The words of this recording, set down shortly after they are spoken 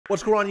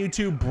What's going on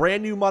YouTube?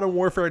 Brand new Modern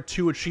Warfare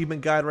 2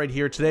 achievement guide right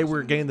here. Today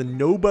we're getting the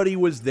Nobody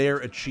Was There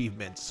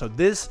achievement. So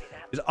this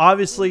is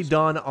obviously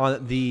done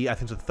on the, I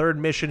think it's the third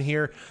mission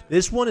here.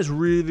 This one is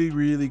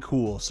really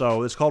cool.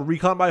 So it's called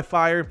Recon by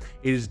Fire.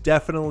 It is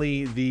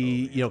definitely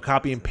the,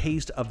 copy and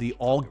paste of the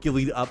all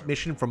Ghillied up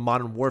mission from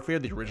Modern Warfare,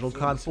 the original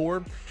COD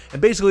 4.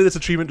 And basically this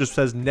achievement just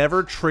says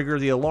never trigger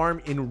the alarm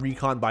in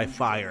Recon by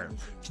Fire.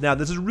 So now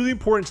this is really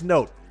important to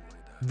note.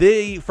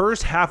 The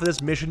first half of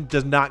this mission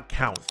does not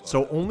count.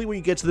 So only when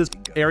you get to this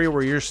area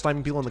where you're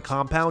sniping people in the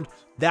compound,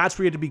 that's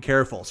where you have to be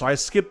careful. So I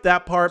skipped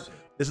that part.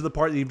 This is the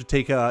part that you have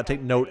to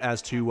take note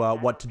as to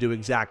what to do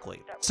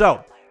exactly. So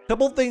a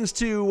couple things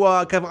to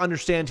kind of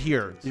understand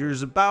here.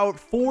 There's about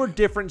 4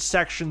 different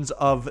sections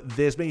of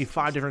this, maybe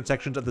 5 different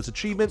sections of this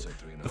achievement.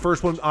 The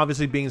first one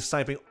obviously being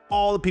sniping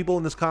all the people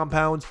in this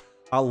compound.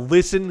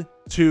 Listen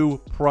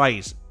to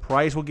Price.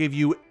 Price will give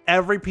you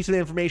every piece of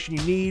information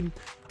you need.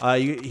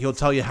 He'll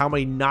tell you how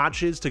many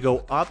notches to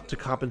go up to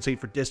compensate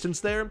for distance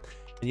there.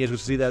 And you guys will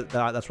see that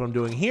that's what I'm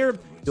doing here.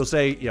 He'll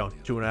say,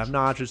 2.5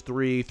 notches,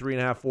 3,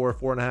 3.5, 4,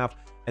 4.5,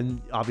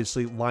 and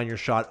obviously line your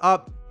shot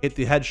up, hit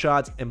the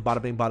headshots, and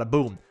bada bing, bada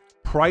boom.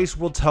 Price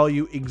will tell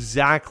you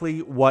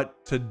exactly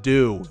what to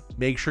do.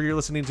 Make sure you're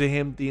listening to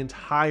him the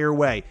entire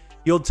way.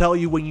 He'll tell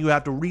you when you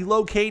have to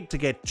relocate to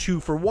get 2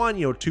 for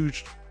 1, 2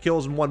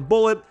 kills in 1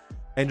 bullet,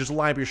 and just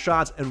line up your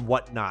shots and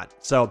whatnot.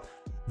 So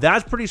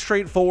that's pretty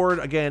straightforward.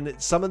 Again,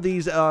 some of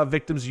these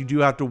victims, you do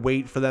have to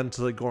wait for them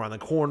to go around the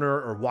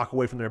corner or walk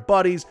away from their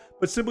buddies,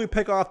 but simply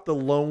pick off the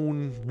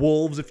lone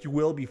wolves, if you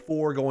will,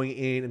 before going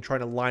in and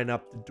trying to line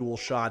up the dual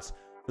shots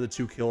for the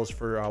 2 kills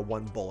for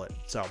 1 bullet.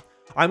 So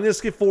I'm going to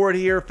skip forward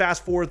here,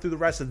 fast forward through the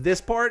rest of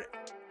this part.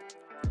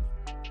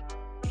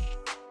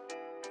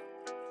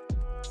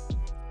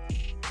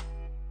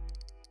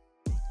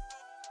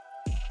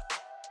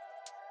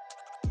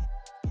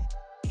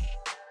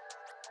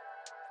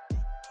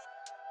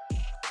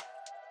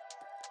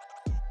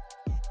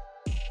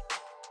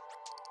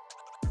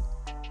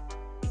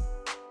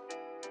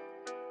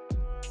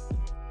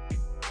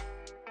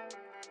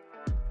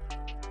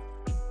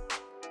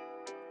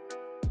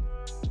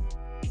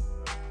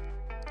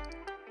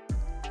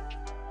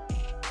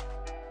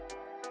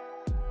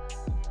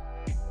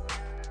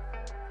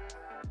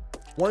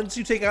 Once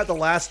you take out the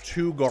last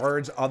 2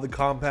 guards of the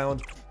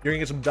compound, you're gonna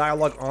get some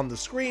dialogue on the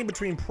screen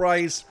between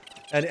Price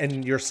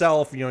and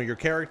yourself, your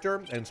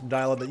character, and some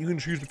dialogue that you can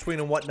choose between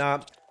and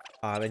whatnot.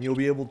 And you'll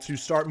be able to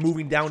start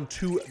moving down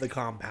to the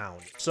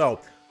compound. So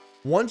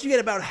once you get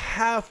about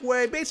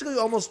halfway, basically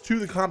almost to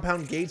the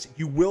compound gates,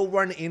 you will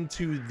run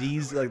into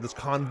these, like this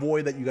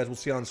convoy that you guys will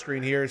see on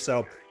screen here.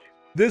 So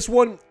this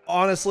one,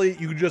 honestly,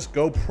 you can just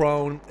go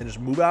prone and just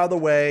move out of the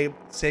way.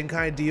 Same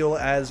kind of deal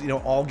as,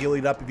 all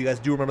Ghillied up, if you guys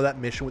do remember that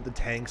mission with the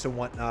tanks and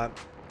whatnot.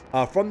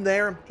 From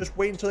there, just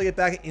wait until they get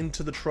back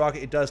into the truck.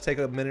 It does take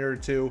a minute or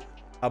 2.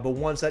 But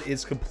once that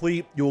is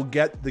complete, you will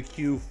get the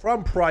cue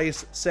from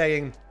Price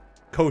saying,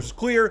 coast is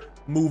clear,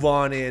 move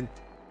on in.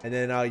 And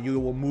then you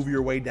will move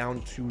your way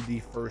down to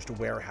the first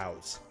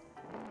warehouse.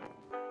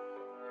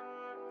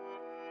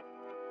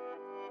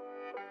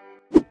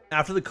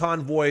 After the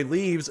convoy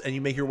leaves and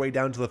you make your way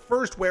down to the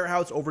first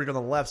warehouse over here on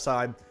the left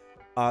side,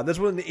 this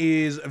one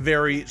is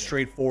very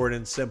straightforward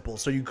and simple.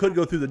 So you could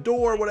go through the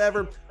door or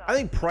whatever. I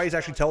think Price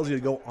actually tells you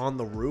to go on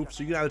the roof.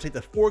 So you can either take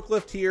the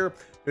forklift here,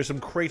 there's some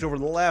crates over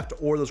the left,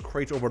 or those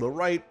crates over the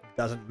right,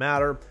 doesn't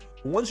matter.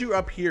 Once you're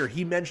up here,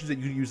 he mentions that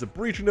you can use the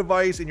breaching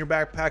device in your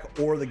backpack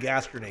or the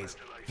gas grenades.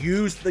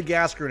 Use the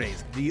gas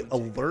grenades. The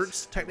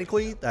alerts,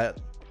 technically,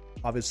 that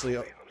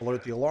obviously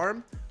alert the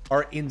alarm,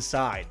 are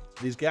inside.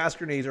 These gas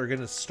grenades are going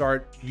to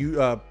start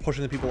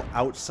pushing the people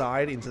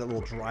outside into that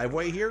little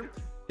driveway here, and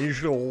you're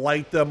just going to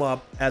light them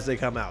up as they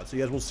come out. So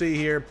you guys will see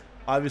here,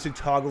 obviously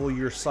toggle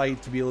your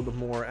sight to be a little bit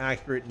more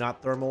accurate,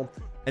 not thermal,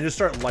 and just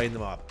start lighting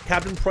them up.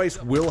 Captain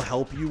Price will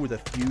help you with a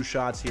few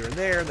shots here and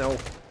there, and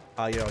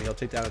he'll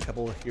take down a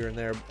couple here and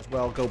there as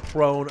well. Go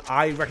prone.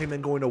 I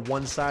recommend going to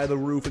one side of the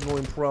roof and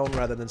going prone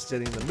rather than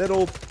sitting in the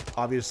middle.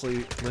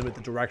 Obviously limit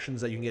the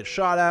directions that you can get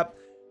shot at.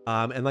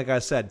 And like I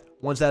said,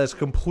 once that is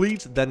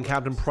complete, then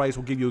Captain Price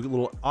will give you a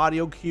little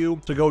audio cue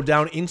to go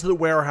down into the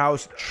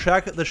warehouse,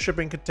 check the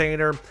shipping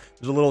container.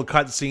 There's a little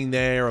cutscene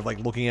there of like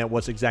looking at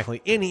what's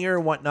exactly in here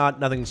and whatnot.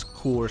 Nothing's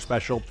cool or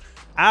special.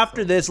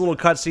 After this little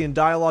cutscene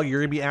dialogue,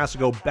 you're going to be asked to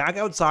go back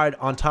outside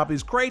on top of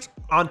these crates.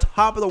 On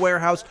top of the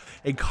warehouse,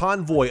 a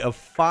convoy of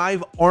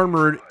 5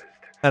 armored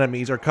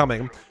enemies are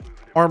coming.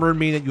 Armored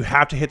meaning that you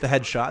have to hit the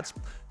headshots.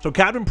 So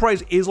Captain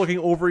Price is looking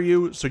over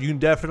you, so you can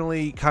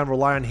definitely kind of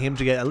rely on him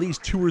to get at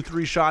least 2 or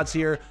 3 shots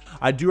here.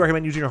 I do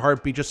recommend using your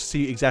heartbeat just to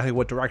see exactly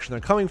what direction they're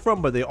coming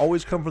from, but they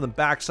always come from the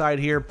backside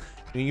here.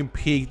 And you can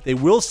peek. They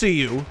will see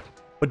you,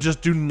 but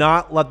just do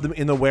not let them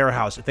in the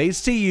warehouse. If they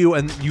see you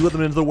and you let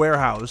them into the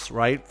warehouse,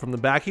 right, from the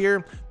back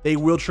here, they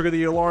will trigger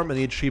the alarm and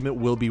the achievement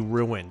will be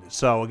ruined.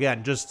 So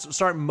again, just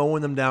start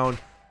mowing them down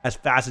as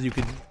fast as you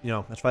can,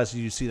 as fast as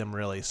you see them,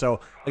 really.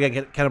 So again,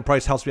 Captain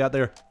Price helps me out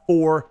there.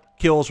 4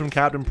 kills from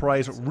Captain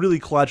Price, really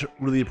clutch,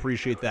 really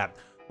appreciate that.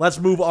 let's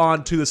move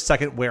on to the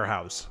second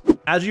warehouse.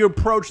 As you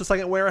approach the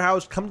second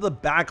warehouse, come to the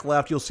back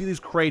left, you'll see these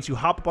crates. You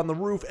hop up on the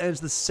roof, and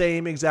it's the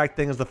same exact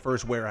thing as the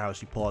first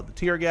warehouse. You pull out the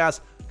tear gas,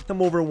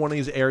 come over one of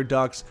these air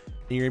ducts,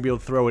 and you're gonna be able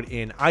to throw it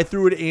in. I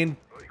threw it in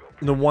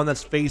the one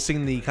that's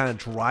facing the kind of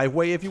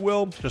driveway, if you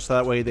will, just so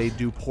that way they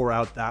do pour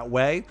out that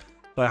way.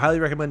 So I highly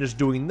recommend just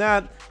doing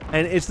that,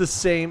 and it's the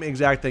same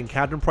exact thing.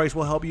 Captain Price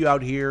will help you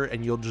out here,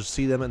 and you'll just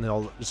see them, and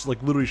they'll just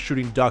like literally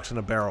shooting ducks in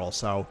a barrel.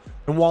 So,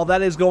 and while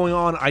that is going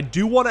on, I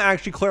do want to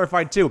actually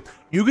clarify too,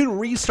 you can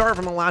restart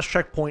from the last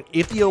checkpoint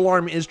if the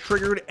alarm is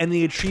triggered, and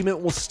the achievement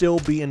will still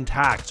be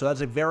intact. So that's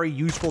a very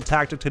useful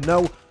tactic to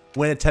know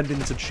when attempting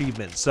this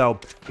achievement. So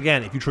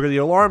again, if you trigger the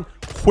alarm,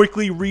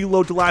 quickly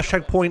reload to last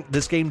checkpoint.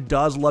 This game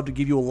does love to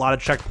give you a lot of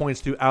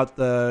checkpoints throughout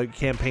the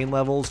campaign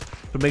levels,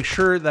 so make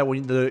sure that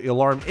when the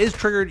alarm is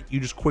triggered, you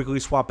just quickly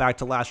swap back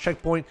to last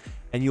checkpoint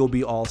and you'll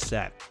be all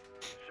set.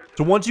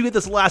 So once you get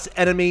this last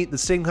enemy, the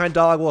same kind of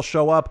dialogue will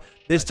show up.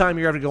 This time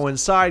you're going to go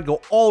inside,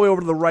 go all the way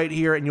over to the right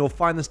here, and you'll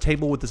find this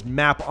table with this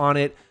map on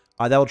it.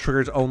 That will trigger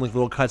its own like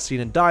little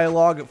cutscene and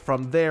dialogue.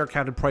 From there,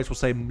 Captain Price will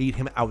say meet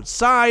him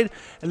outside,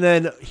 and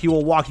then he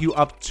will walk you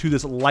up to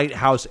this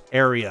lighthouse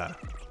area.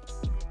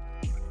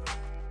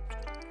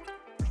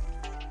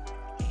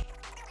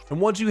 And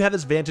once you have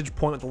this vantage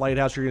point at the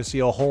lighthouse, you're going to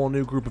see a whole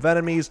new group of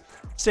enemies.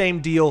 Same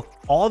deal.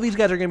 All of these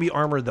guys are going to be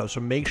armored though,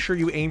 so make sure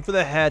you aim for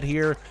the head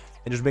here,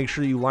 and just make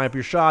sure you line up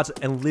your shots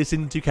and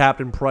listen to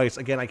Captain Price.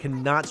 Again, I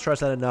cannot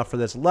stress that enough for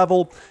this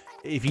level.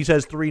 If he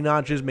says 3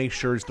 notches, make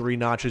sure it's 3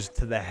 notches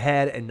to the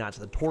head and not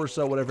to the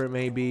torso, whatever it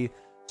may be.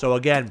 So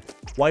again,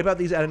 wipe out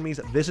these enemies.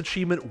 This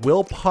achievement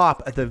will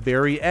pop at the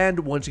very end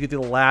once you get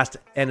to the last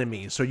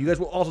enemy. So you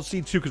guys will also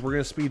see too, because we're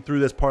going to speed through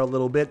this part a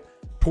little bit.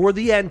 Toward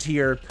the end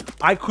here,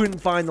 I couldn't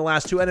find the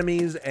last 2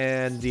 enemies,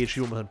 and the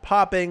achievement wasn't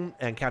popping,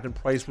 and Captain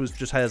Price was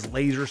just had his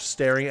laser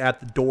staring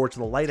at the door to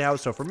the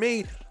lighthouse. So for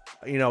me,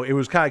 you know, it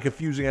was kind of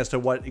confusing as to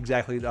what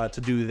exactly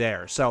to do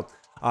there. So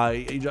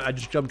I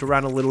just jumped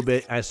around a little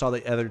bit, and I saw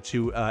the other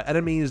 2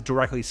 enemies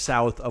directly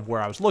south of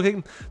where I was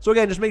looking. So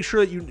again, just make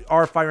sure that you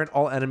are firing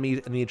all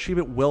enemies, and the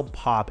achievement will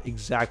pop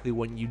exactly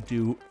when you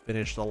do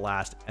finish the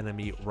last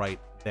enemy right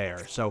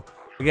there. So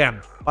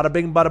again, bada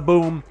bing, bada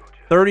boom.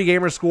 30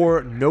 gamer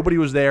score, nobody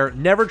was there.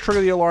 Never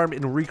trigger the alarm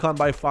in Recon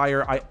by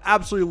Fire. I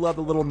absolutely love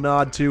the little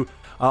nod to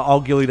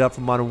all Ghillied up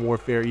from Modern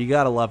Warfare. You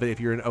gotta love it if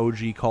you're an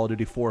OG Call of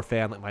Duty 4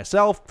 fan like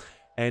myself.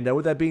 And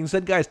with that being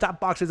said, guys, top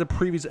box is a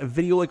previous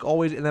video like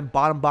always, and then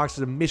bottom box is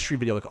a mystery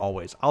video like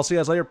always. I'll see you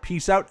guys later.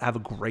 Peace out. Have a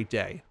great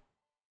day.